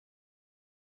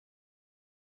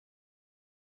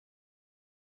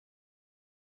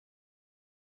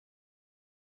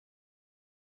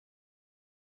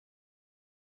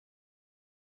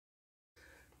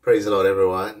Praise the Lord,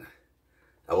 everyone.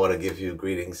 I want to give you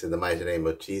greetings in the mighty name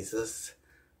of Jesus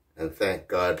and thank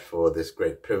God for this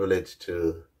great privilege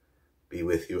to be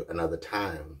with you another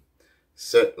time.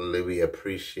 Certainly, we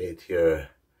appreciate your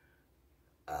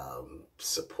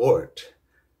support.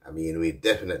 I mean, we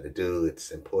definitely do. It's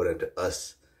important to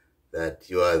us that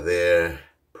you are there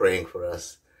praying for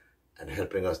us and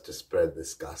helping us to spread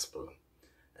this gospel.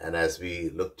 And as we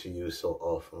look to you so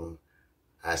often,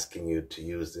 asking you to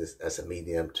use this as a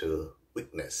medium to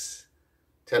witness,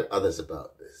 tell others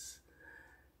about this.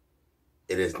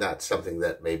 It is not something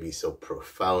that may be so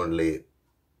profoundly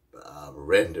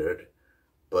rendered,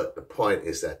 but the point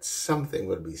is that something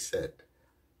will be said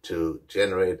to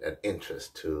generate an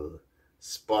interest, to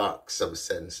spark some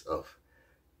sense of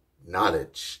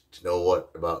knowledge, to know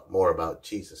more about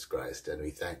Jesus Christ, and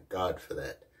we thank God for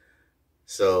that.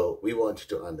 So we want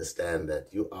you to understand that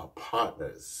you are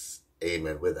partners,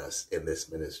 amen, with us in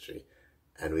this ministry,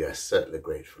 and we are certainly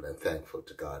grateful and thankful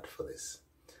to God for this.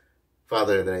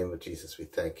 Father, in the name of Jesus, we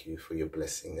thank you for your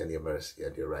blessing and your mercy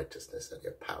and your righteousness and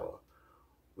your power.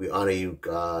 We honor you,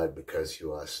 God, because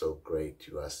you are so great,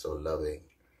 you are so loving,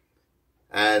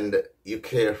 and you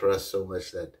care for us so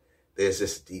much that there's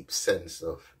this deep sense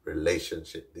of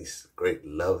relationship, this great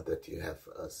love that you have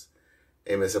for us.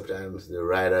 Amen. Sometimes the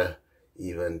writer,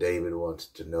 even David, wants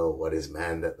to know what is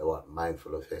man that thou art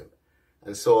mindful of him.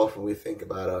 And so often we think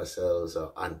about ourselves,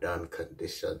 our undone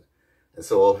condition, and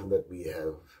so often that we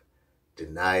have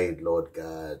denied, Lord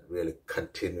God, really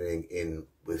continuing in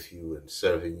with you and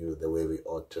serving you the way we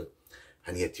ought to.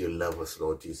 And yet you love us,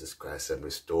 Lord Jesus Christ, and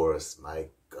restore us. My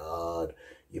God,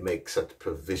 you make such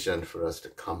provision for us to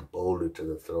come boldly to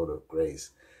the throne of grace.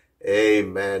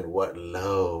 Amen. What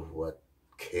love, what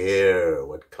care,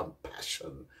 what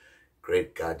compassion,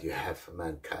 great God, you have for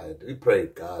mankind. We pray,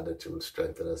 God, that you will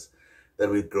strengthen us, that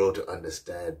we grow to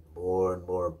understand more and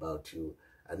more about you,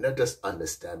 and not just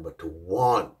understand, but to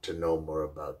want to know more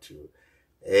about you.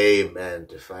 Amen.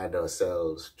 To find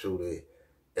ourselves truly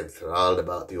enthralled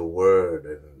about your word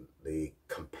and the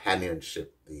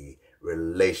companionship, the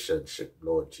relationship,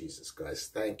 Lord Jesus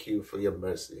Christ. Thank you for your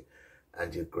mercy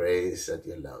and your grace and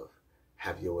your love.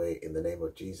 Have your way in the name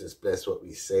of Jesus. Bless what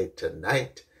we say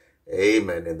tonight.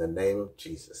 Amen. In the name of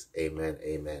Jesus. Amen,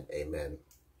 amen, amen.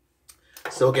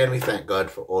 So again, we thank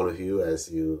God for all of you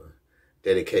as you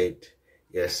dedicate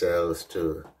yourselves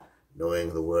to knowing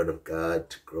the word of God,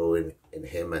 to grow in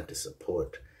him and to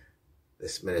support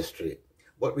this ministry.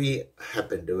 What we have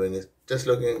been doing is just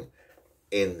looking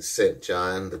in St.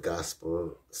 John, the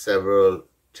Gospel, several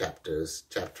chapters,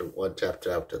 one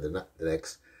chapter after the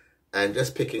next, and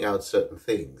just picking out certain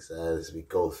things as we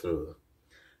go through.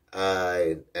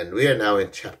 And we are now in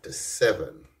chapter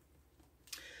 7.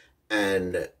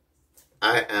 And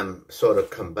I am sort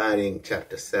of combining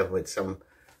chapter 7 with some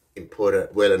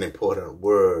important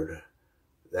word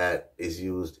that is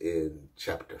used in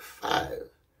chapter 5,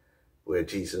 where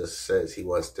Jesus says he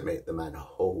wants to make the man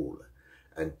whole.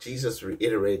 And Jesus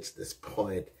reiterates this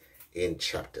point in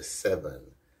chapter 7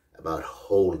 about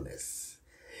wholeness.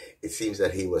 It seems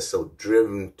that he was so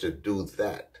driven to do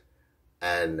that.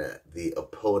 And the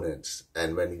opponents,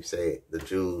 and when you say the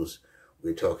Jews,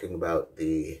 we're talking about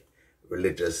the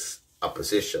religious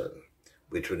opposition,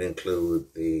 which would include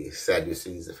the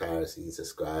Sadducees, the Pharisees, the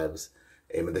scribes,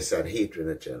 and the Sanhedrin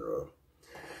in general.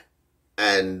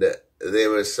 And they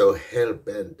were so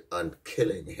hell-bent on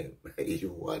killing him.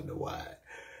 You wonder why.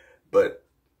 But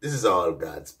this is all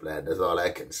God's plan. That's all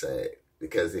I can say.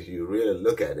 Because if you really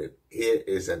look at it, here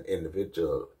is an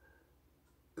individual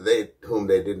whom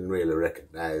they didn't really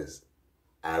recognize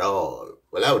at all.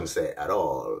 Well, I wouldn't say at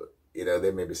all. You know,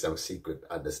 there may be some secret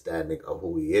understanding of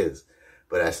who he is.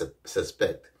 But I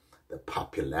suspect the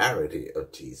popularity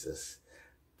of Jesus,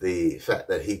 the fact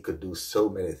that he could do so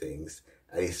many things,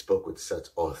 and he spoke with such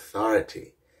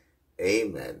authority,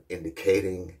 amen,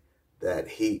 indicating that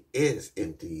he is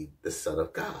indeed the Son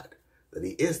of God, that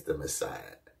he is the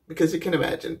Messiah. Because you can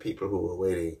imagine people who were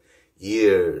waiting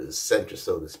years, centuries,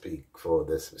 so to speak, for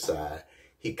this Messiah.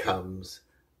 He comes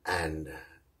and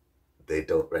they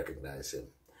don't recognize him.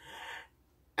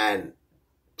 And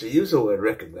to use the word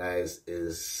recognize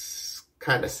is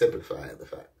kind of simplifying the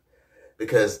fact,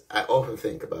 because I often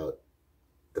think about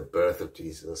the birth of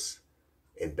Jesus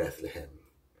in Bethlehem.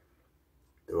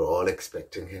 They were all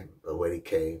expecting him, but when he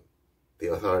came,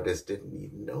 the authorities didn't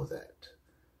even know that.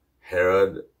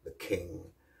 Herod, the king,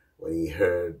 when he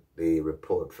heard the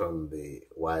report from the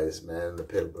wise men, the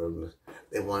pilgrims,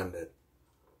 they wondered,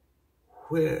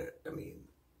 where,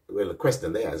 well, the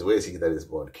question there is, where is he that is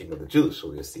born King of the Jews? For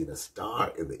we have seen a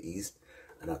star in the east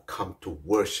and have come to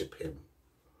worship him.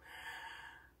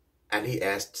 And he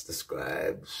asked the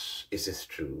scribes, is this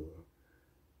true?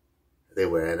 They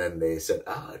went and they said,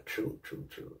 true, true,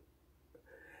 true.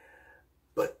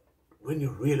 But when you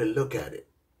really look at it,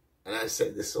 and I say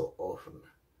this so often,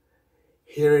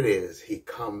 here it is, he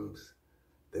comes,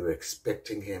 they were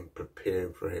expecting him,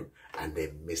 preparing for him, and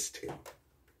they missed him.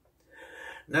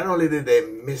 Not only did they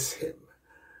miss him,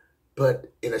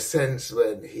 but in a sense,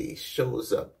 when he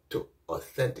shows up to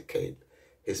authenticate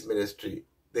his ministry,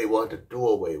 they want to do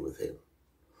away with him.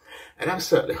 And I'm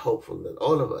certainly hopeful that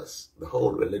all of us, the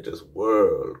whole religious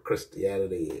world,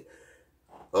 Christianity,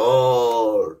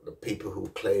 all the people who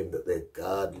claim that they're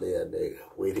godly and they're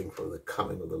waiting for the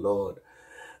coming of the Lord,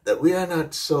 that we are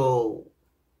not so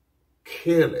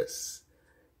careless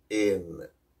in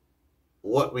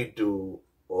what we do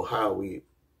or how we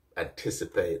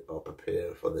anticipate or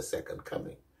prepare for the second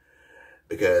coming.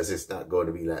 Because it's not going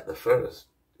to be like the first,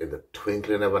 in the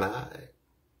twinkling of an eye.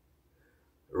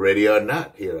 Ready or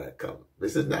not, here I come.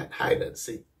 This is not hide and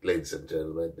seek, ladies and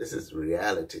gentlemen. This is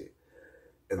reality.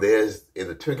 And there's, in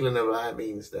the twinkling of an eye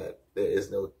means that there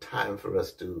is no time for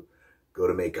us to go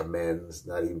to make amends,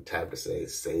 not even time to say,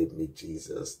 save me,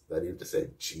 Jesus, not even to say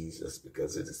Jesus,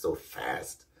 because it is so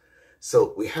fast.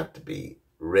 So we have to be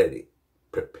ready,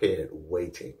 prepared,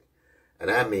 waiting. And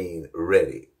I mean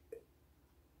ready,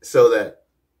 so that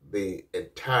the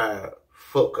entire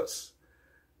focus,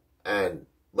 and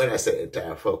when I say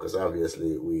entire focus,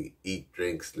 obviously we eat,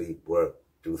 drink, sleep, work,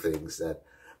 do things that,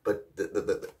 but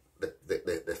the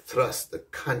thrust, the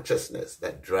consciousness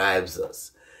that drives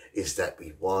us is that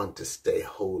we want to stay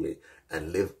holy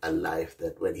and live a life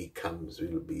that when he comes, we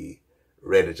will be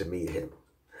ready to meet him.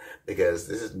 Because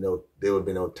there will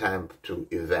be no time to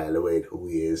evaluate who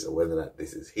he is or whether or not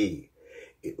this is he.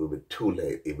 It will be too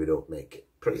late if we don't make it.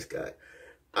 Praise God.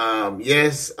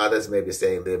 Yes, others may be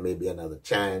saying there may be another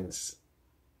chance.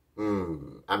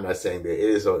 I'm not saying there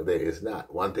is or there is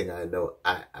not. One thing I know,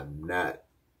 I am not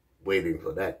waiting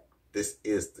for that. This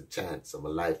is the chance of a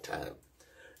lifetime.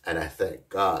 And I thank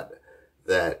God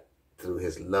that through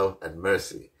his love and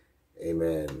mercy,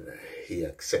 amen, he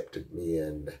accepted me,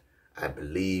 and I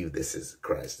believe this is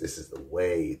Christ. This is the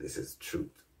way. This is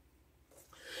truth.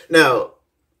 Now,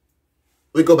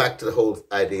 we go back to the whole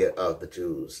idea of the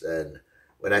Jews. And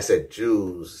when I said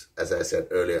Jews, as I said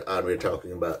earlier on, we're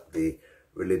talking about the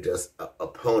religious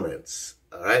opponents.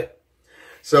 All right.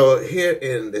 So here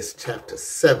in this chapter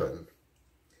 7,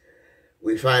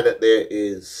 we find that there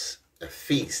is a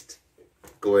feast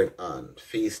going on,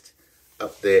 feast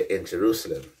up there in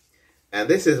Jerusalem. And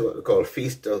this is what we call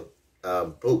Feast of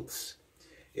Booths.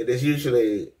 It is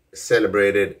usually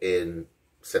celebrated in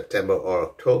September or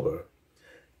October.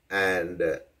 And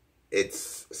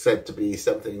it's said to be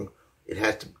something, it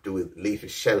has to do with leafy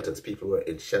shelters. People were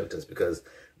in shelters because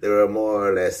they were more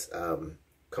or less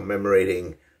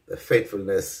commemorating the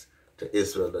faithfulness to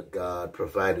Israel that God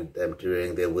provided them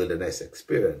during their wilderness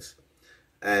experience.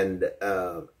 And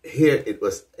here it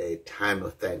was a time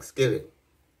of thanksgiving.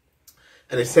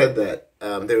 And it said that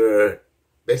there were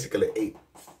basically 8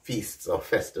 feasts or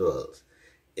festivals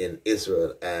in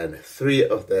Israel, and 3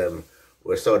 of them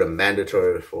were sort of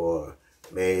mandatory for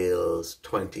males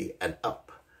 20 and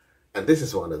up. And this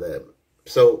is one of them.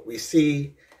 So we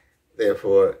see,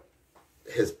 therefore,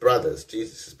 his brothers,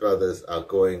 Jesus' brothers, are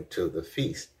going to the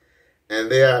feast.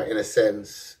 And they are, in a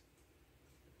sense,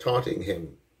 taunting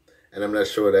him. And I'm not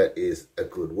sure that is a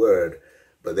good word,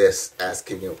 but they're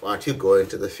asking him, aren't you going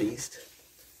to the feast?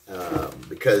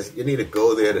 Because you need to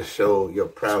go there to show your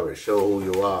prowess, show who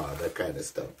you are, that kind of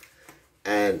stuff.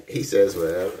 And he says,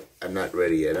 well, I'm not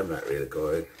ready yet. I'm not really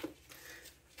going.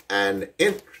 And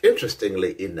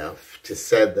interestingly enough, it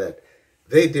said that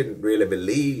they didn't really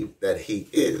believe that he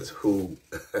is who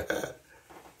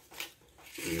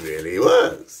he really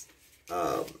was.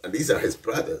 And these are his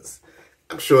brothers.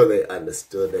 I'm sure they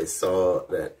understood. They saw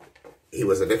that he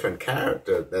was a different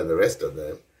character than the rest of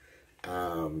them.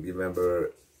 You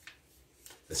remember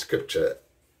the scripture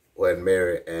when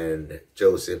Mary and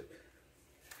Joseph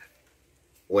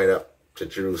went up to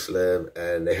Jerusalem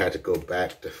and they had to go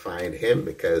back to find him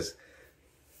because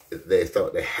they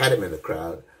thought they had him in the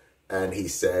crowd. And he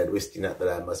said, wist ye not that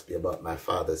I must be about my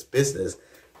Father's business?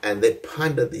 And they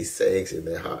pondered these sayings in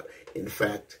their heart. In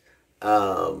fact,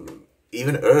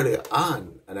 even earlier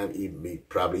on, and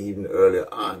probably even earlier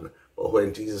on, or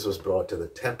when Jesus was brought to the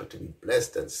temple to be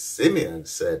blessed, and Simeon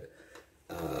said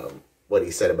what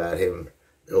he said about him,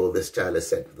 oh, this child is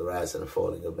set for the rise and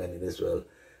falling of men in Israel.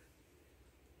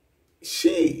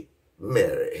 She,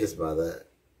 Mary, his mother,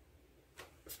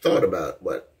 thought about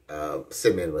what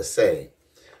Simeon was saying.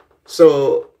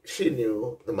 So she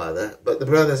knew the mother, but the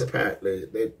brothers apparently,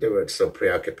 they were so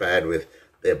preoccupied with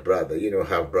their brother. You know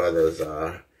how brothers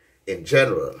are in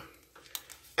general.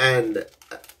 And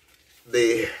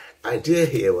the idea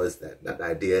here was that, not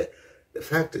idea, the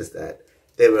fact is that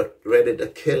they were ready to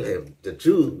kill him. The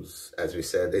Jews, as we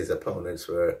said, his opponents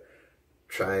were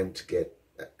trying to get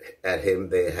at him.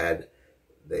 They had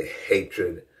the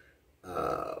hatred,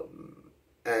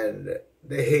 and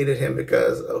they hated him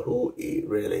because of who he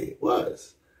really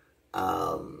was.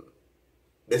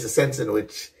 There's a sense in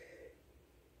which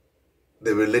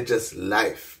the religious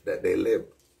life that they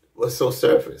lived was so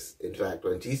surface. In fact,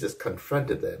 when Jesus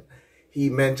confronted them, he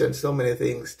mentioned so many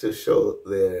things to show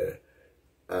their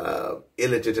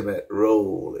illegitimate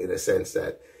role, in a sense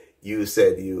that you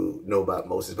said you know about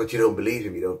Moses, but you don't believe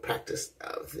him, you don't practice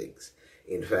things.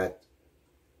 In fact,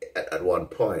 at one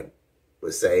point,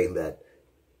 was saying that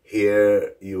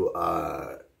here you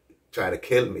are trying to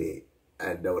kill me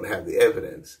and don't have the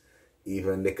evidence.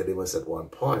 Even Nicodemus at one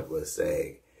point was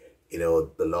saying, you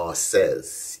know, the law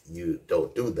says you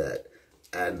don't do that.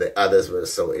 And the others were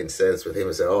so incensed with him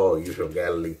and said, oh, you're from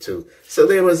Galilee too. So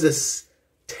there was this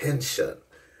tension.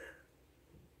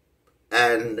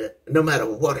 And no matter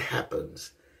what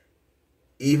happens,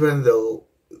 even though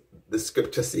the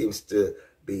scripture seems to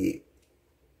be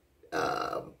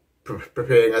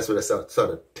preparing us with a sort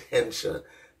of tension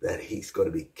that he's going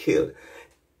to be killed,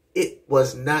 it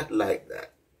was not like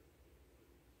that.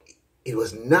 It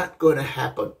was not going to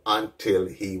happen until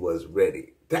he was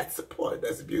ready. That's the point.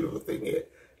 That's the beautiful thing here.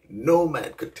 No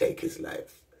man could take his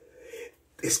life.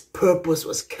 His purpose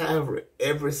was Calvary.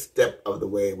 Every step of the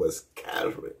way was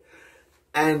Calvary.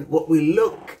 And what we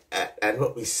look at and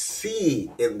what we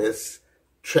see in this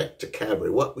trek to Calvary,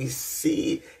 what we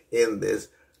see in this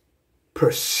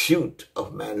pursuit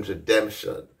of man's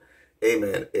redemption,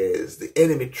 amen, is the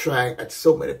enemy trying at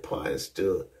so many points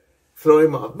to throw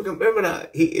him off. Remember now,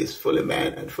 he is fully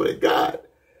man and fully God.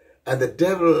 And the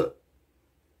devil,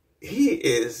 he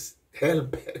is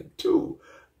hell-bent too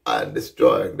on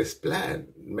destroying this plan.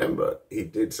 Remember, he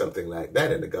did something like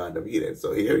that in the Garden of Eden.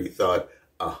 So here he thought,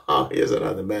 aha, here's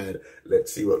another man.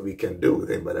 Let's see what we can do with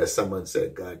him. But as someone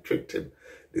said, God tricked him.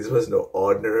 This was no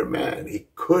ordinary man. He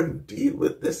couldn't deal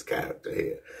with this character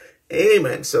here.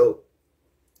 Amen. So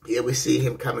here we see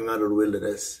him coming out of the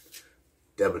wilderness,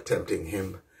 devil tempting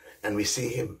him. And we see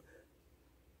him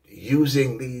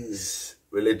using these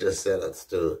religious zealots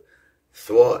to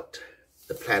thwart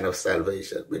the plan of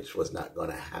salvation, which was not going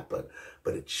to happen.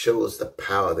 But it shows the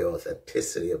power, the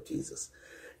authenticity of Jesus.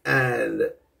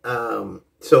 And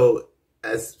so,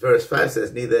 as verse 5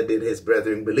 says, neither did his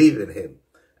brethren believe in him.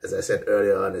 As I said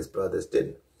earlier on, his brothers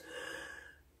didn't.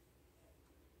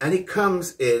 And he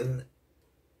comes in,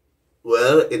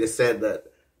 well, it is said that,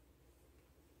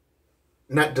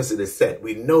 not just it is said,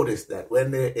 we notice that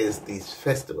when there is these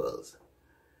festivals,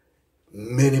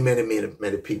 many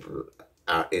people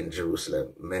are in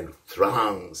Jerusalem,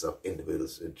 throngs of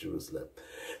individuals in Jerusalem.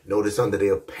 Notice on the day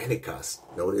of Pentecost,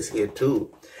 notice here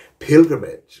too,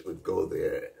 pilgrimage would go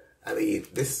there. I mean,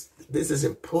 this is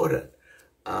important.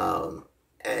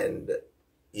 And,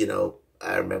 you know,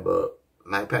 I remember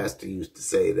my pastor used to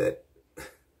say that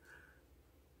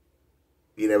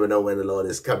you never know when the Lord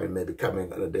is coming, maybe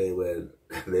coming on a day when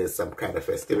there's some kind of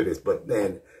festivities. But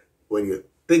then when you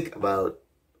think about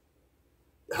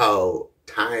how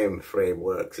time frame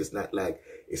works, it's not like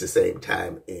it's the same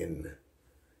time in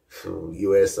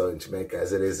US or in Jamaica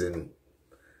as it is in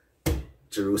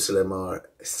Jerusalem or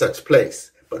such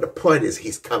place. But the point is,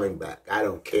 he's coming back. I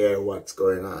don't care what's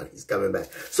going on. He's coming back.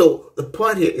 So the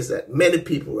point here is that many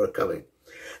people were coming,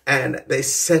 and they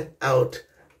sent out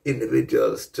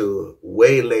individuals to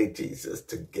waylay Jesus,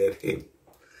 to get him.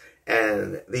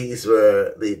 And these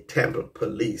were the temple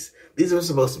police. These were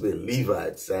supposed to be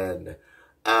Levites, and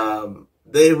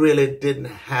they really didn't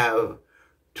have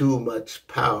too much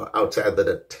power outside of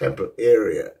the temple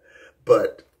area.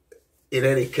 But in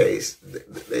any case,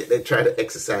 they try to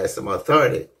exercise some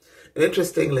authority. And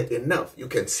interestingly enough, you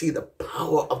can see the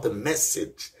power of the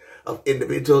message of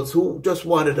individuals who just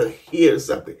wanted to hear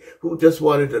something, who just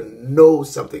wanted to know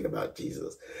something about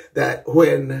Jesus. That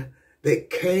when they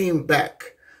came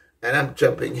back, and I'm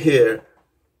jumping here,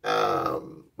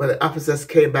 when the officers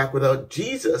came back without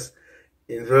Jesus,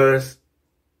 in verse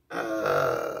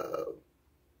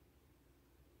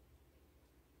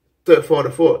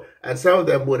 44, and some of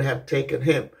them would have taken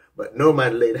him, but no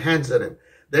man laid hands on him.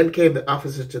 Then came the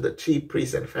officers to the chief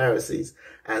priests and Pharisees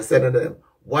and said to them,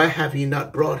 why have ye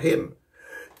not brought him?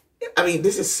 I mean,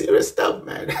 this is serious stuff,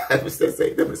 man. I was just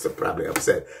saying, them is probably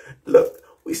upset. Look,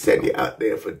 we send you out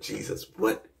there for Jesus.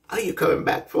 What are you coming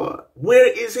back for? Where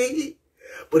is he?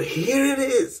 But here it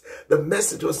is. The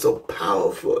message was so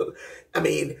powerful. I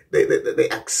mean, they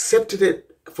accepted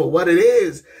it for what it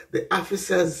is. The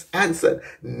officers answered,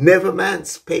 never man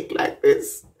spake like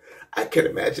this. I can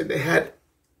imagine they had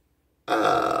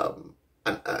a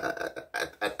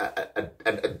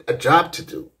job to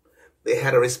do. They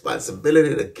had a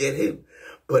responsibility to get him.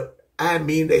 But I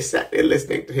mean, they sat there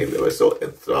listening to him. They were so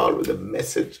enthralled with the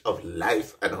message of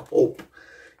life and hope.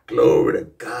 Glory to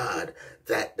God,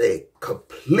 that they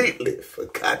completely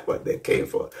forgot what they came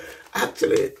for.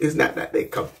 Actually, it's not that they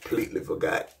completely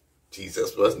forgot.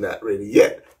 Jesus was not ready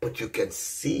yet, but you can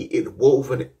see it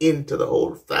woven into the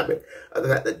whole fabric of the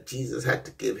fact that Jesus had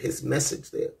to give his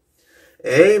message there.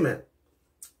 Amen.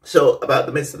 So about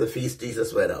the midst of the feast,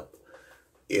 Jesus went up.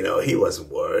 You know, he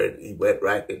wasn't worried. He went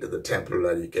right into the temple,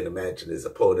 and you can imagine his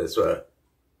opponents were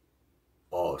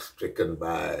awe-stricken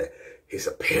by his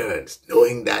appearance,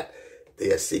 knowing that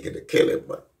they are seeking to kill him,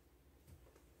 but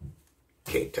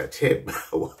can't touch him.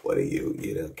 What are you?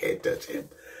 You know, can't touch him.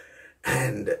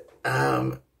 And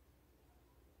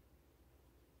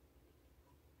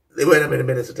they went up in the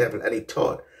midst of the temple, and he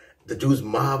taught. The Jews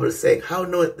marveled, saying, how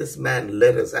knoweth this man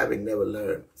letters, having never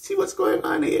learned? See what's going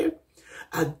on here?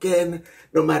 Again,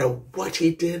 no matter what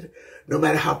he did, no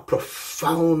matter how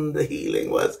profound the healing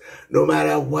was, no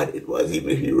matter what it was, even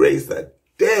if he raised the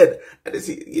dead. And is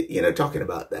he, you know, talking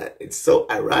about that, it's so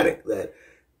ironic that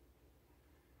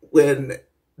when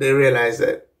they realized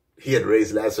that he had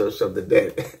raised Lazarus from the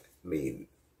dead, I mean,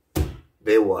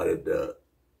 they wanted to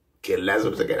kill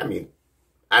Lazarus again. I mean,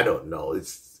 I don't know.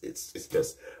 It's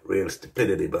just real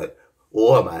stupidity, but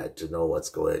who am I to know what's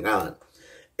going on?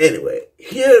 Anyway,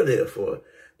 here, therefore,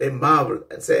 they marveled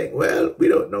and saying, well, we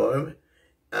don't know him.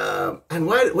 And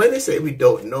when they say we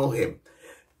don't know him,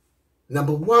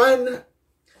 number one,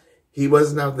 he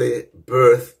wasn't of the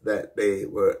birth that they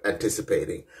were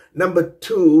anticipating. Number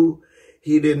two,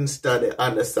 he didn't study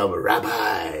under some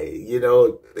rabbi. You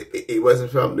know, he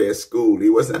wasn't from their school.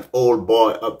 He wasn't an old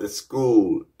boy of the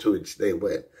school to which they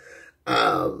went.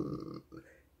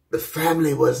 The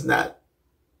family was not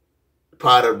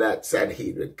part of that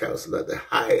Sanhedrin council, of the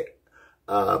high,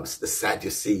 the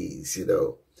Sadducees, you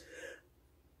know.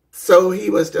 So he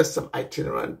was just some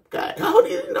itinerant guy. How do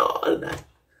you know all that?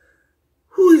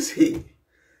 Who is he?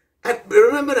 And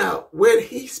remember now, when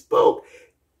he spoke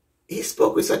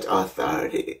with such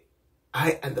authority.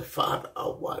 I and the Father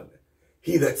are one.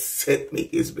 He that sent me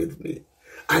is with me.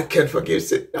 I can forgive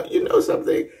sin. Now, you know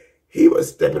something? He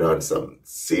was stepping on some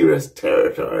serious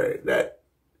territory that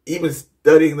even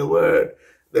studying the word,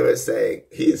 they were saying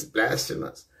he is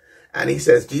blasphemous. And he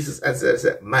says, Jesus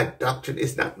answered, my doctrine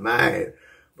is not mine,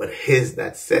 but his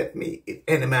that sent me. If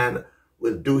any man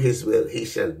will do his will, he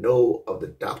shall know of the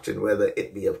doctrine, whether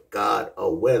it be of God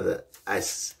or whether I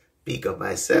speak of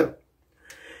myself.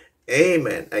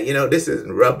 Amen. And you know, this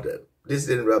didn't rub them. This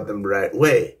didn't rub them the right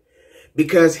way.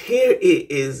 Because here he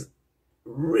is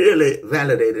really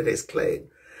validated his claim.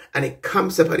 And he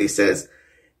comes up and he says,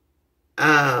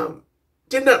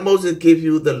 did not Moses give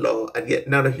you the law, and yet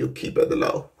none of you keep the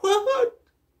law? What?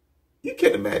 You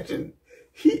can imagine.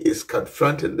 He is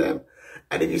confronting them.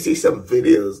 And if you see some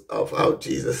videos of how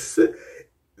Jesus,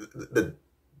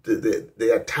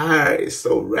 the attire is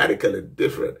so radical and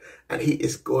different, and he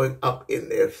is going up in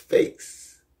their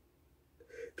face,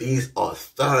 these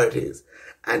authorities,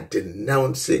 and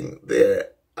denouncing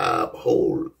their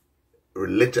whole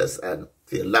religious and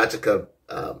theological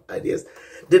ideas.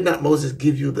 Did not Moses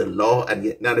give you the law, and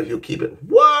yet none of you keep it?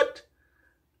 What?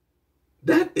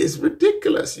 That is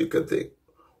ridiculous, you could think.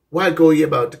 Why go ye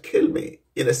about to kill me,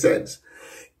 in a sense?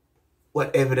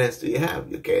 What evidence do you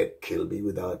have? You can't kill me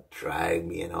without trying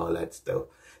me and all that stuff.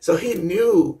 So he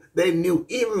knew, they knew,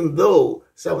 even though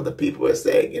some of the people were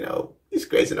saying, you know, he's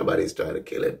crazy, nobody's trying to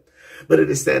kill him. But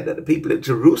it is said that the people in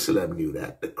Jerusalem knew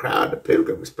that. The crowd, the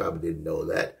pilgrims probably didn't know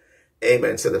that.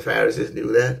 Amen. So the Pharisees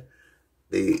knew that.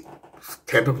 The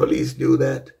temple police knew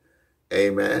that.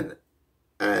 Amen.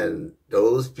 And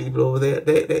those people over there,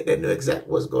 they knew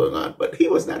exactly what's going on. But he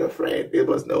was not afraid. There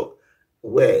was no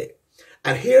way.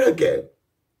 And here again,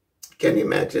 can you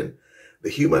imagine the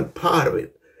human part of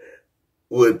it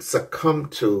would succumb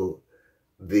to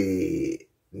the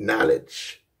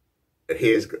knowledge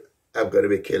that I'm going to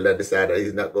be killed, and decided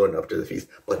he's not going up to the feast.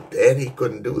 But then he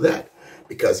couldn't do that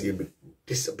because he'd be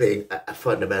disobeying a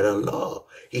fundamental law.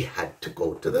 He had to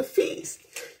go to the feast.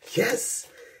 Yes.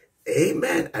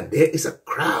 Amen. And there is a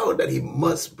crowd that he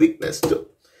must witness to.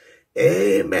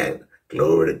 Amen.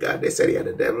 Glory to God. They said he had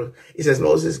a devil. He says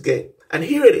Moses gave. And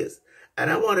here it is.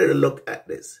 And I wanted to look at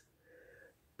this.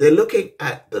 they're looking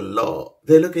at the law.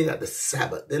 They're looking at the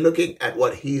Sabbath. They're looking at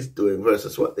what he's doing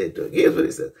versus what they're doing. Here's what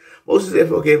he says. Moses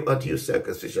therefore gave unto you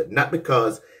circumcision, not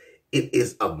because it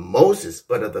is of Moses,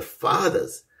 but of the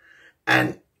fathers.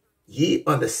 And ye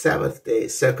on the Sabbath day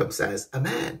circumcise a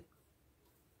man.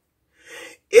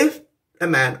 If a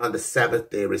man on the Sabbath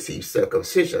day receives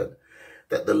circumcision,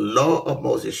 that the law of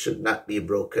Moses should not be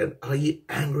broken, are ye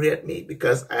angry at me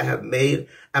because I have made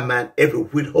a man every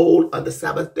whit whole on the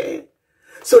Sabbath day?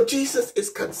 So Jesus is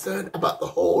concerned about the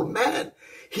whole man.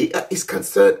 He is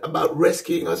concerned about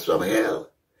rescuing us from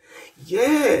hell.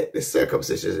 Yeah, the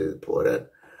circumcision is important.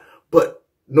 But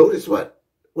notice what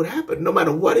would happen no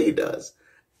matter what he does.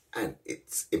 And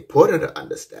it's important to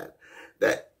understand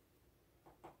that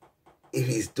if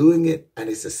he's doing it and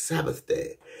it's a Sabbath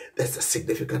day, that's a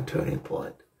significant turning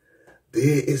point.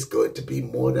 There is going to be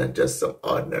more than just some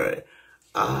ordinary,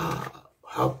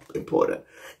 how important.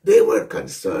 They weren't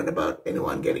concerned about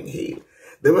anyone getting healed.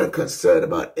 They weren't concerned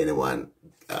about anyone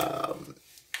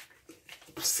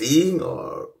seeing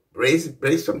or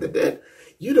raised from the dead.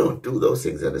 You don't do those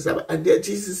things on the Sabbath. And yet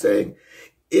Jesus is saying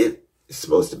it's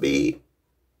supposed to be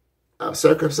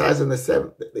circumcised on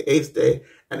the eighth day,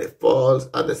 and it falls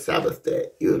on the Sabbath day.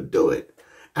 You'll do it.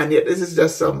 And yet this is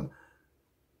just some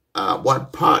one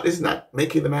part. Is not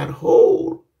making the man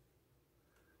whole.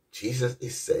 Jesus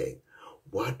is saying,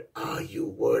 what are you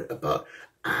worried about?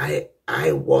 I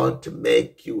want to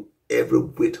make you every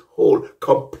whit whole,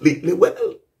 completely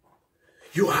well.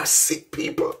 You are sick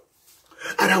people,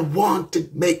 and I want to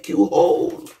make you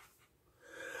whole.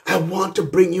 I want to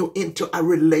bring you into a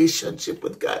relationship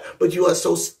with God, but you are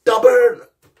so stubborn.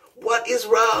 What is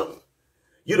wrong?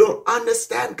 You don't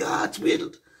understand God's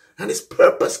will and his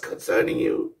purpose concerning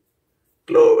you.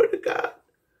 Glory to God.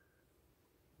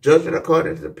 Judgment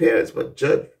according to the appearance, but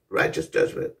righteous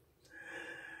judgment.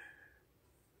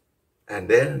 And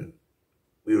then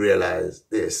we realize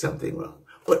there's something wrong.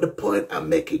 But the point I'm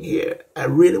making here, I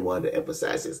really want to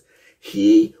emphasize is,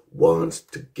 he wants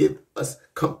to give us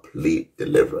complete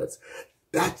deliverance.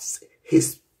 That's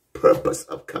his purpose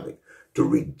of coming, to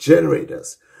regenerate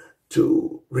us,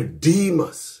 to redeem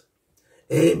us.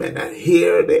 Amen. And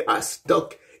here they are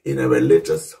stuck in a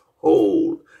religious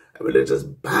hole, a religious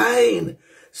bind,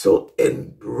 so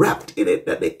enwrapped in it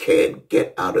that they can't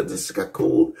get out of this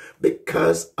cocoon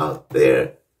because of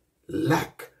their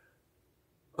lack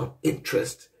of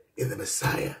interest in the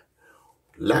Messiah.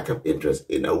 Lack of interest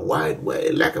in a wide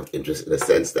way, lack of interest in the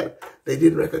sense that they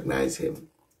didn't recognize him.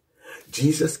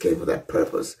 Jesus came for that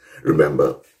purpose.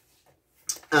 Remember,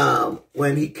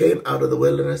 when he came out of the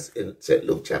wilderness in St.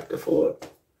 Luke chapter 4,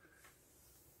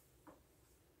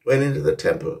 went into the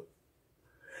temple,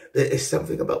 there is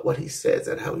something about what he says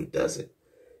and how he does it.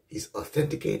 He's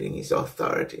authenticating his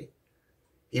authority.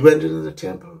 He went into the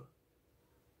temple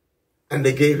and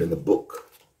they gave him the book.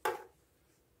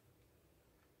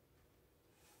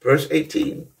 Verse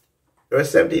 18, verse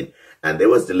 17, and there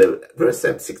was delivered, verse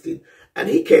 16, and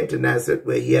he came to Nazareth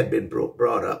where he had been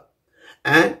brought up.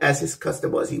 And as his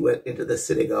custom was, he went into the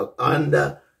synagogue on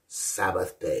the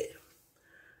Sabbath day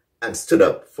and stood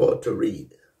up to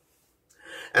read.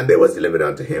 And there was delivered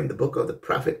unto him the book of the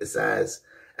prophet Isaiah.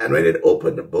 And when it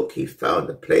opened the book, he found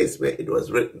the place where it was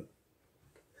written.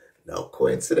 No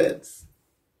coincidence.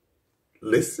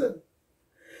 Listen.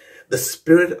 The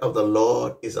Spirit of the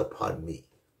Lord is upon me,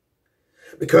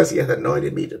 because he hath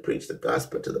anointed me to preach the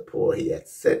gospel to the poor. He hath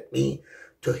sent me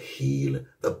to heal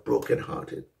the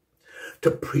brokenhearted,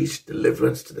 to preach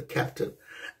deliverance to the captive,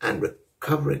 and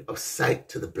recovering of sight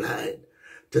to the blind,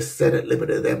 to set at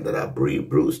liberty them that are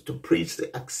bruised, to preach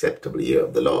the acceptable year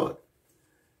of the Lord.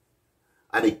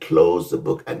 And he closed the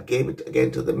book and gave it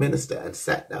again to the minister and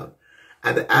sat down.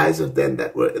 And the eyes of them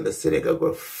that were in the synagogue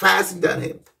were fastened on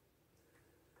him.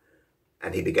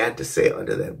 And he began to say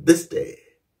unto them, this day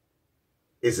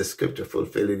is the scripture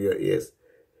fulfilled in your ears.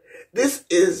 This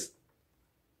is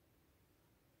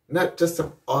not just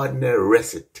some ordinary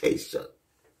recitation.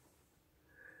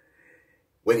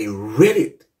 When he read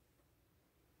it,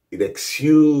 it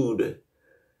exuded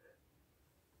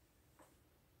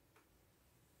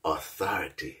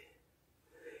authority.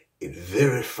 It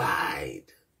verified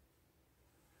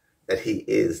that he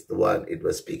is the one it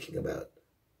was speaking about.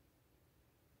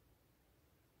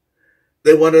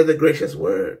 They wanted the gracious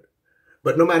word.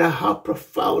 But no matter how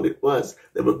profound it was,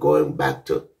 they were going back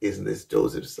to, isn't this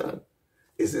Joseph's son?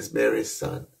 Is this Mary's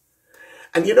son?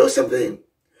 And you know something?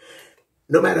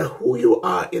 No matter who you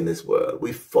are in this world,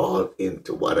 we fall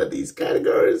into one of these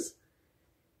categories.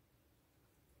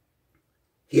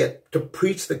 He had to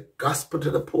preach the gospel to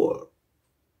the poor.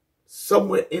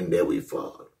 Somewhere in there we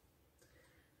fall.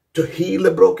 To heal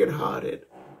the brokenhearted.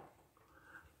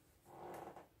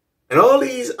 And all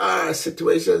these are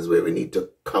situations where we need to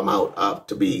come out of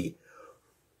to be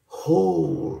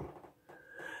whole.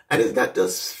 And it's not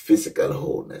just physical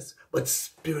wholeness, but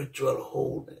spiritual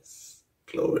wholeness.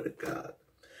 Glory to God.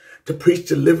 To preach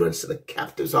deliverance to the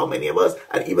captives. How many of us,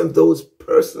 and even those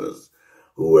persons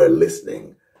who were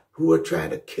listening, who were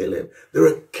trying to kill him, they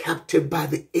were captive by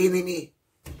the enemy.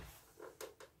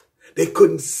 They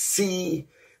couldn't see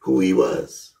who he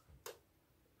was.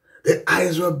 Their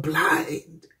eyes were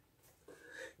blind.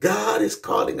 God is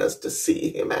calling us to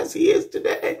see him as he is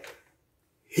today.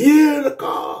 Hear the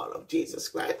call of Jesus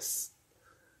Christ.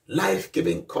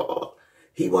 Life-giving call.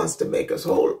 He wants to make us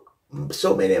whole.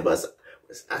 So many of us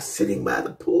are sitting by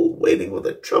the pool waiting for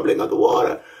the troubling of the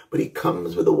water. But he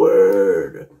comes with a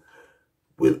word.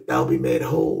 Wilt thou be made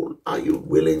whole? Are you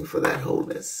willing for that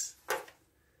wholeness?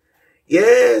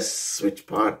 Yes. Which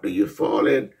part do you fall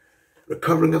in?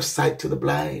 Recovering of sight to the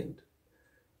blind.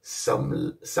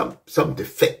 Some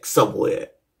defect somewhere.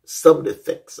 Some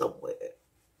defect somewhere.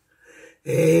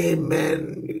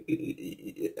 Amen.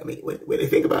 I mean, when you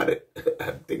think about it,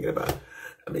 I'm thinking about,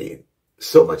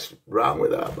 so much wrong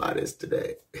with our bodies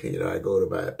today. I go to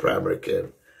my primary care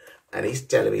and he's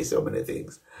telling me so many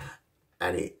things.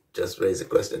 And he just raised a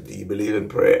question, do you believe in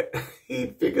prayer? He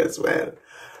figures, well,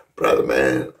 brother,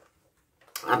 man,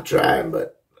 I'm trying,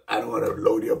 but I don't want to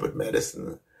load you up with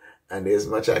medicine. And there's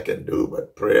much I can do,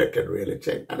 but prayer can really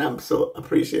change. And I'm so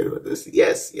appreciative of this.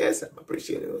 Yes, I'm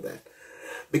appreciative of that.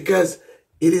 Because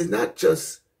it is not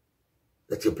just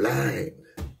that you're blind,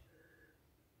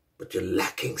 but you're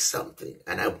lacking something.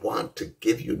 And I want to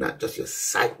give you not just your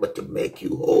sight, but to make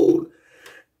you whole.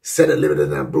 Set a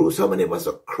limited and bruised. How many of us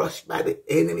are crushed by the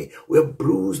enemy? We're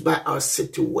bruised by our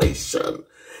situation.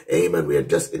 Amen. We are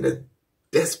just in a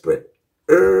desperate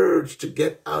urge to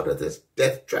get out of this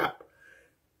death trap.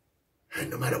 And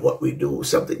no matter what we do,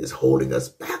 something is holding us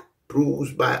back.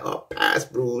 Bruised by our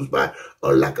past, bruised by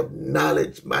our lack of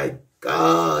knowledge. My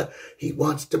God, he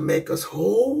wants to make us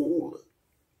whole.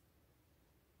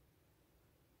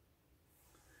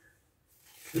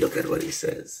 Look at what he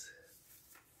says.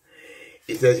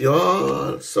 He says, you're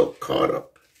all so caught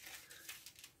up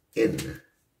in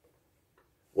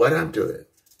what I'm doing.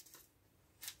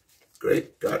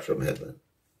 Great God from heaven.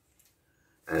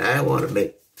 And I want to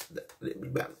make,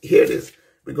 here it is.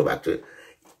 We go back to it.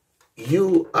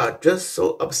 You are just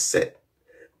so upset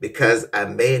because I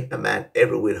made a man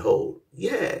every whit whole.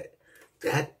 Yeah,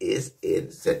 that is in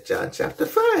St. John chapter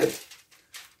 5.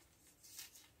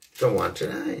 From 1 to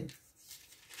 9.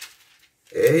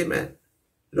 Amen.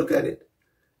 Look at it.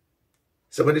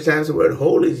 So many times the word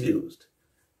whole is used.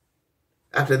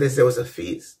 After this, there was a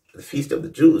feast, the feast of the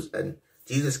Jews, and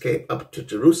Jesus came up to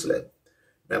Jerusalem.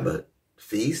 Remember,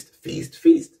 feast, feast,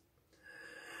 feast.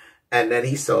 And then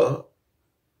he saw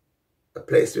a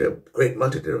place where a great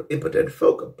multitude of impotent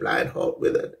folk, a blind, halt,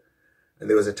 withered. And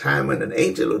there was a time when an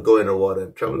angel would go in the water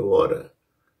and trouble the water,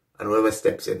 and whoever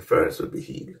steps in first would be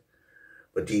healed.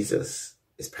 But Jesus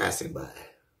is passing by.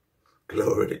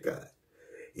 Glory to God.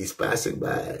 He's passing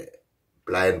by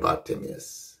blind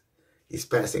Bartimaeus. He's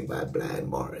passing by blind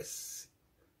Morris.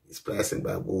 He's passing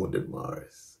by wounded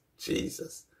Morris.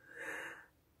 Jesus.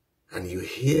 And you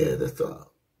hear the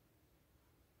thought.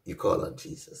 You call on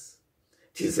Jesus.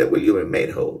 Jesus said, will you be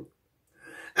made whole?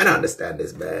 And I understand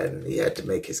this man. He had to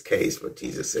make his case, but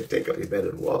Jesus said, take up your bed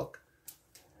and walk.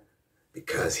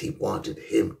 Because he wanted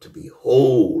him to be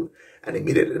whole. And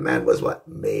immediately the man was what?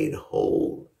 Made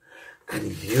whole.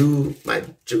 And you, my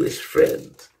Jewish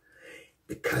friend,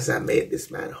 because I made this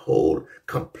man whole,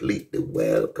 completely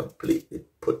well, completely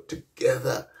put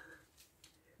together.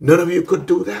 None of you could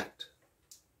do that.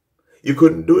 You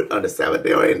couldn't do it on the Sabbath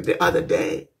day or any other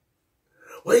day.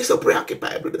 Why are you so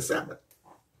preoccupied with the Sabbath?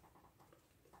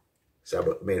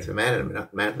 Sabbath means for man and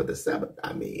not man for the Sabbath.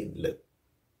 I mean, look.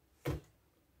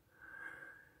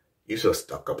 You're so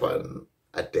stuck upon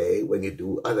a day when you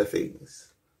do other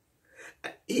things.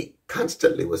 He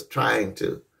constantly was trying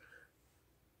to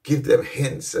give them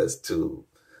hints as to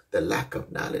the lack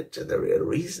of knowledge and the real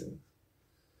reason.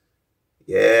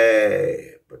 Yeah,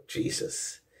 but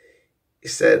Jesus, he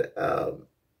said,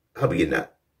 how be you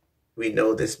not? We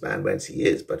know this man whence he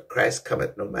is, but Christ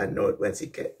cometh, no man knoweth whence he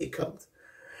comes.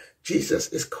 Jesus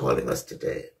is calling us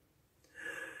today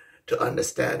to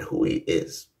understand who he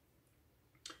is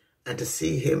and to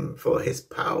see him for his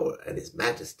power and his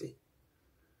majesty.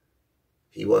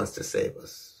 He wants to save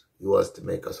us. He wants to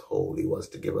make us whole. He wants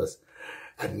to give us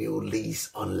a new lease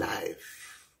on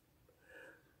life.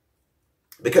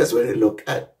 Because when you look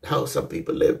at how some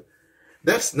people live,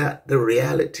 that's not the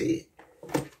reality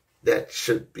that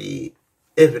should be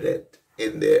evident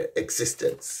in their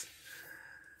existence.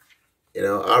 You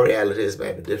know, our realities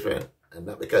may be different, and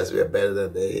not because we are better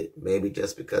than they, maybe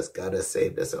just because God has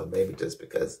saved us, or maybe just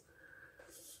because,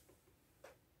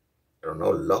 I don't know,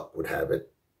 luck would have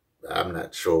it. I'm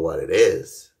not sure what it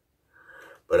is,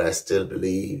 but I still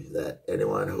believe that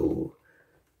anyone who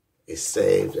is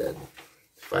saved and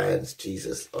finds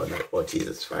Jesus, or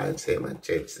Jesus finds him and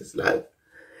changes his life,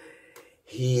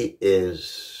 he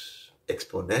is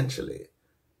exponentially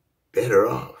better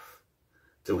off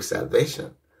through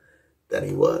salvation than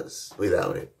he was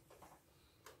without it.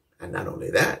 And not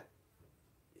only that,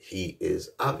 he is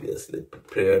obviously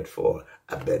prepared for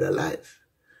a better life,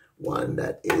 one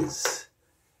that is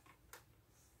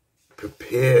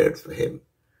prepared for him.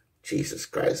 Jesus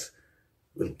Christ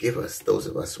will give us, those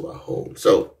of us who are whole.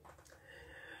 So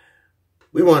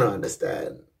we want to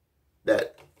understand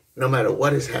that no matter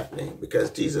what is happening,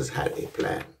 because Jesus had a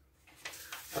plan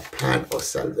of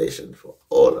salvation for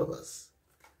all of us,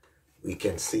 we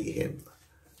can see him,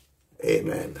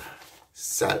 amen,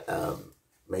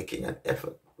 making an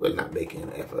effort, well, not making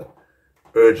an effort,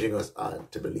 urging us on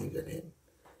to believe in him.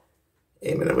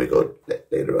 Amen. And we go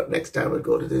later on, next time we'll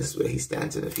go to this, where he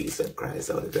stands in the feast and cries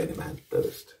out, if any man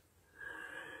thirst.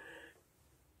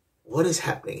 What is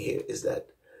happening here is that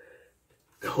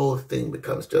the whole thing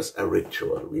becomes just a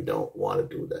ritual. We don't want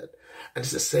to do that. And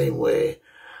it's the same way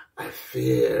I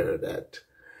fear that,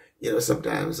 you know,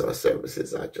 sometimes our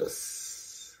services are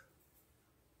just,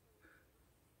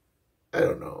 I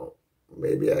don't know,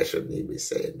 maybe I shouldn't even be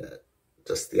saying that,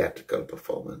 just theatrical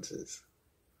performances.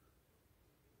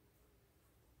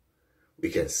 We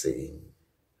can sing,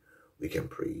 we can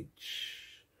preach,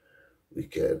 we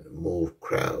can move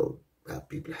crowd, have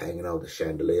people hanging out the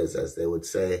chandeliers, as they would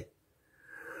say.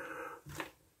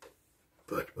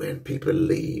 But when people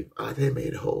leave, are they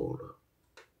made whole?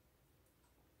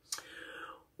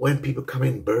 When people come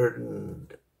in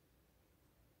burdened,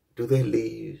 do they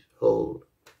leave whole?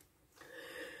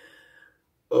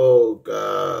 Oh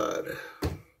God,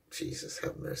 Jesus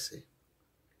have mercy.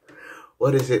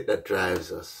 What is it that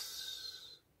drives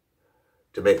us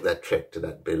to make that trek to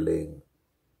that building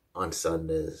on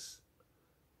Sundays,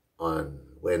 on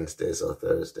Wednesdays or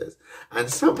Thursdays? And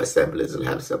some assemblies will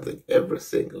have something every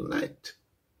single night.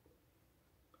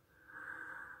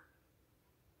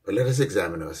 But let us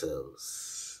examine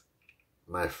ourselves,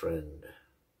 my friend.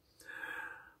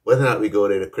 Whether or not we go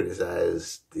there to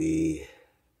criticize the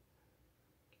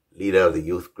leader of the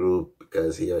youth group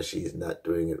because he or she is not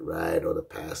doing it right, or the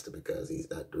pastor because he's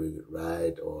not doing it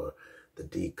right, or the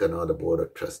deacon or the board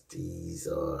of trustees,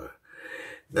 or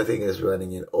nothing is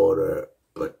running in order,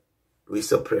 but we're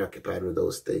so preoccupied with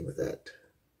those things that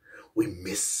we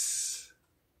miss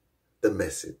the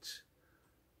message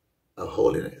of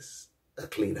holiness, a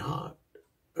clean heart,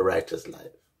 a righteous life.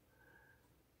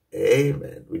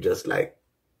 Amen. We just like,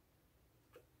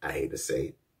 I hate to say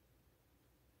it,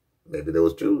 maybe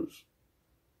those Jews.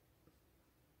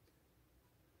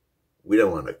 We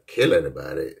don't want to kill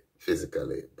anybody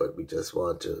physically, but we just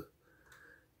want to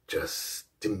just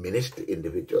diminish the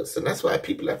individuals. And that's why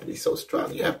people have to be so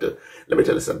strong. You have to, let me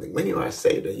tell you something, when you are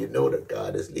saved and you know that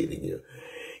God is leading you,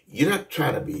 you're not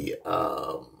trying to be,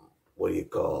 what do you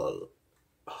call,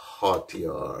 haughty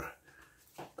or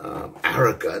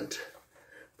arrogant,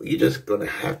 but you're just going to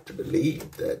have to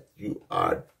believe that you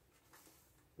are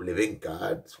living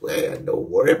God's way and don't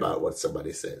worry about what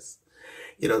somebody says.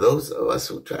 You know, those of us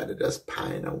who try to just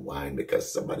pine and whine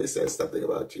because somebody says something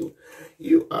about you,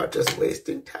 you are just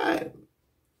wasting time.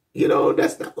 You know,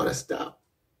 that's not going to stop.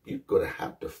 You're going to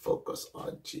have to focus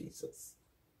on Jesus.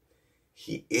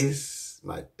 He is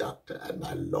my doctor and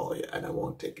my lawyer, and I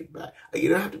won't take it back. You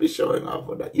don't have to be showing off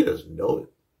on that. You just know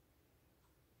it.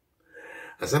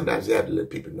 And sometimes you have to let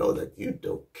people know that you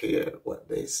don't care what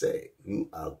they say. You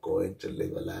are going to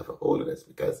live a life of holiness,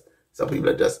 because some people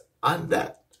are just on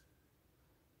that.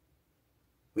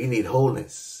 We need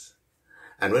wholeness.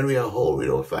 And when we are whole, we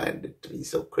don't find it to be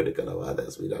so critical of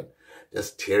others. We're not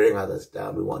just tearing others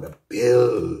down. We want to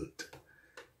build.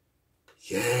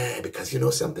 Yeah, because you know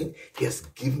something? He has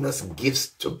given us gifts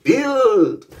to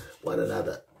build one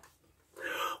another.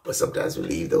 But sometimes we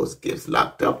leave those gifts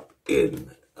locked up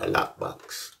in a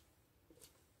lockbox.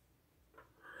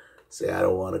 Say, I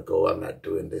don't want to go. I'm not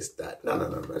doing this, that. No.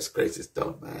 That's crazy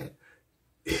stuff, man.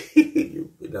 You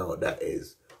know, that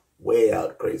is way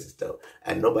out crazy stuff.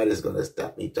 And nobody's going to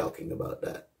stop me talking about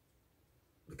that.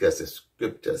 Because the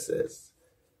scripture says,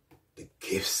 the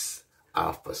gifts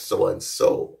are for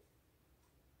so-and-so.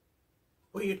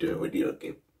 What are you doing with your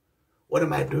gift? What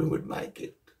am I doing with my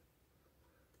gift?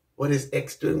 What is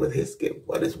X doing with his gift?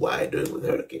 What is Y doing with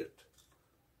her gift?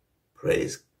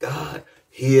 Praise God,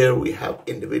 here we have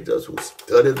individuals who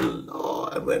study the law,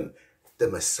 and when the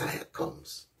Messiah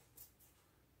comes,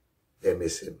 they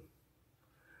miss him.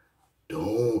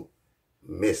 Don't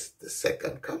miss the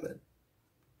second coming.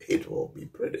 It won't be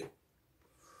pretty.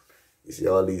 You see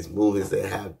all these movies, they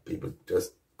have people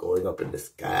just going up in the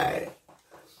sky.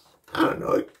 I don't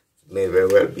know, it may very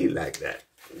well be like that.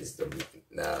 It's the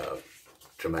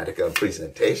dramatic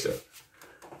presentation.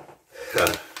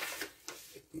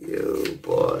 You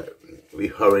boy, we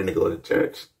hurrying to go to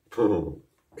church.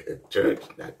 Church,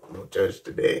 no church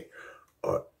today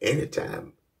or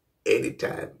anytime,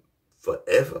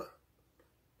 forever.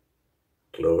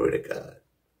 Glory to God.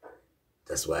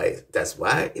 That's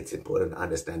why it's important to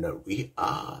understand that we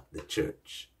are the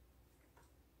church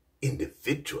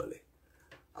individually,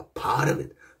 a part of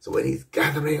it. So when he's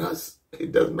gathering us,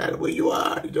 it doesn't matter where you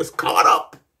are, you're just caught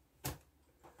up,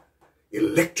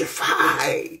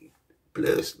 electrified.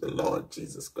 Bless the Lord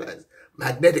Jesus Christ.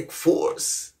 Magnetic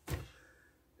force.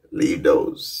 Leave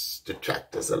those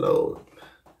detractors alone.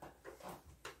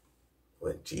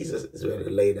 When Jesus is ready to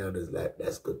lay down his life,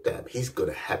 that's good time. He's going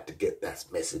to have to get that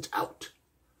message out.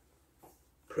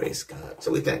 Praise God.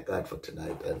 So we thank God for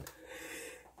tonight. And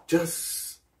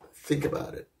just think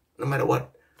about it. No matter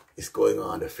what is going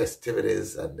on, the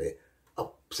festivities and the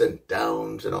ups and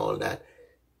downs and all that,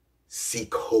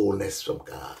 seek wholeness from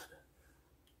God.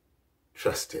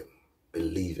 Trust him.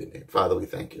 Believe in him. Father, we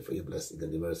thank you for your blessing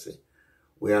and your mercy.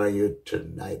 We honor you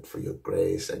tonight for your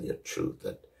grace and your truth,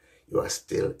 that you are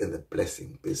still in the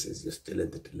blessing business. You're still in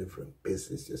the delivering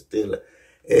business. You're still,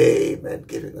 amen,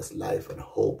 giving us life and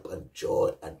hope and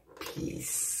joy and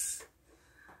peace.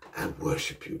 I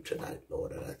worship you tonight,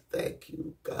 Lord, and I thank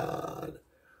you, God.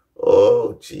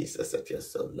 Oh, Jesus, that you're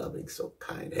so loving, so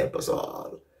kind. Help us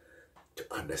all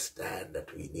to understand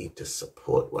that we need to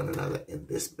support one another in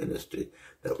this ministry,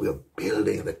 that we're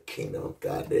building the kingdom of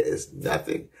God. There is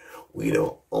nothing. We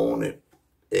don't own it.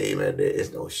 Amen. There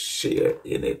is no share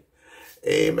in it.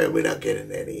 Amen. We're not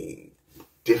getting any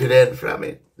dividend from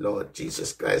it. Lord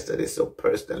Jesus Christ, that is so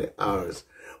personally ours.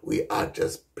 We are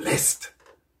just blessed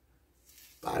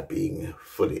by being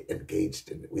fully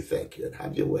engaged in it. We thank you and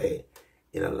have your way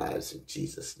in our lives in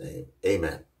Jesus' name.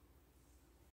 Amen.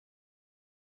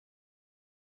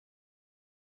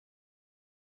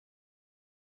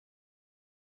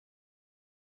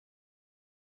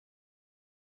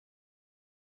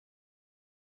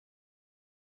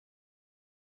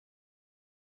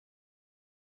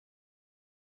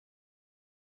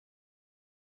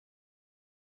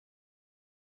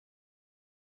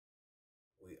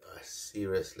 We are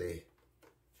seriously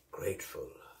grateful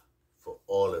for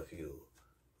all of you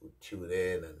who tune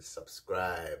in and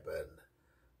subscribe and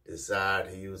desire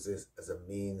to use this as a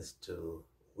means to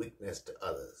witness to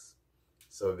others.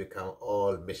 So we become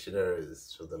all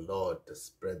missionaries to the Lord to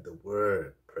spread the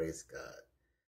word. Praise God.